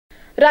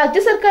राज्य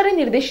सरकारने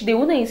निर्देश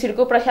देऊनही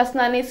सिडको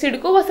प्रशासनाने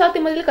सिडको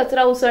वसाहतीमधील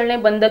कचरा उचलणे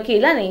बंद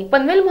केल्याने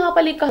पनवेल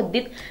महापालिका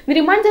हद्दीत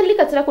निर्माण झालेली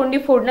कचरा कोंडी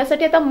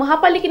फोडण्यासाठी आता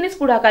महापालिकेनेच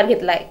पुढाकार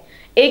घेतलाय।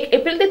 1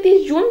 एप्रिल ते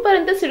 30 जून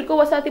पर्यंत सिडको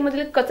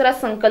वसाहतीमधील कचरा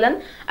संकलन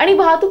आणि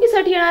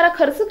वाहतुकीसाठी येणारा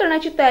खर्च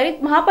करण्याची तयारी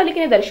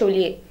महापालिकेने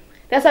दर्शवली आहे।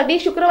 त्यासाठी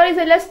शुक्रवारी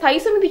झालेल्या स्थायी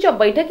समितीच्या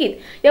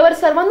बैठकीत यावर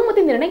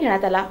सर्वानुमते निर्णय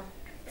घेण्यात आला।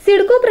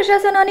 सिडको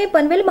प्रशासनाने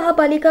पनवेल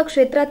महापालिका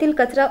क्षेत्रातील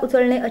कचरा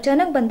उचलणे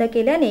अचानक बंद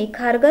केल्याने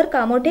खारघर,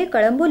 कामोठे,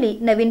 कळंबोली,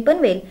 नवीन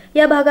पनवेल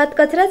या भागात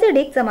कचऱ्याचे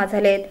ढीग जमा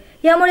झाले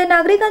आहेत। यामुळे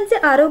नागरिकांचे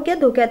आरोग्य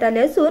धोक्यात आले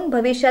असून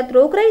भविष्यात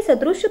रोगराई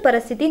सदृश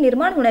परिस्थिती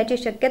निर्माण होण्याची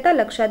शक्यता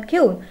लक्षात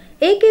घेऊन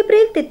 1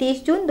 एप्रिल ते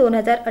 30 जून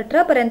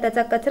 2018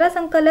 पर्यंतचा कचरा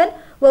संकलन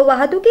व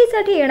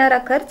वाहतुकीसाठी येणारा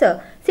खर्च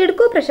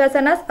सिडको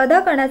प्रशासनास अदा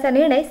करण्याचा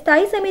निर्णय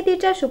स्थायी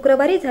समितीच्या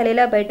शुक्रवारी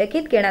झालेल्या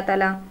बैठकीत घेण्यात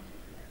आला।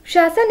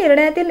 शासन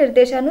निर्णयातील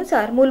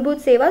निर्देशानुसार मूलभूत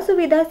सेवा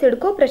सुविधा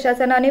सिडको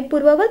प्रशासनाने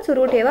पूर्ववत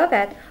सुरू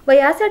ठेवाव्यात व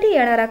यासाठी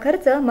येणारा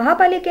खर्च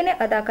महापालिकेने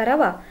अदा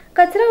करावा।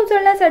 कचरा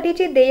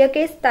उचलण्यासाठीची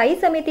देयके स्थायी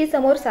समिती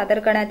समोर सादर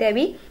करण्यात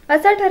यावी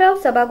असा ठराव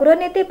सभागृह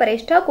नेते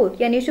परेश ठाकूर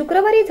यांनी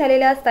शुक्रवारी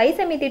झालेल्या स्थायी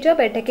समितीच्या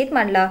बैठकीत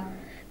मांडला।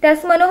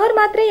 त्यास मनोहर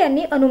म्हात्रे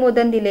यांनी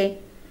अनुमोदन दिले।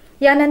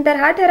 यानंतर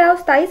हा ठराव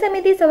स्थायी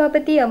समिती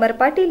सभापती अमर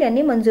पाटील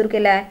यांनी मंजूर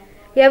केला आहे।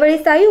 यावेळी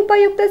स्थायी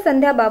उपायुक्त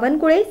संध्या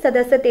बावनकुळे,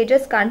 सदस्य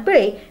तेजस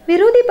कानपिळे,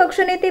 विरोधी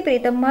पक्षनेते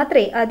प्रीतम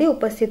म्हात्रे आदी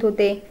उपस्थित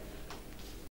होते।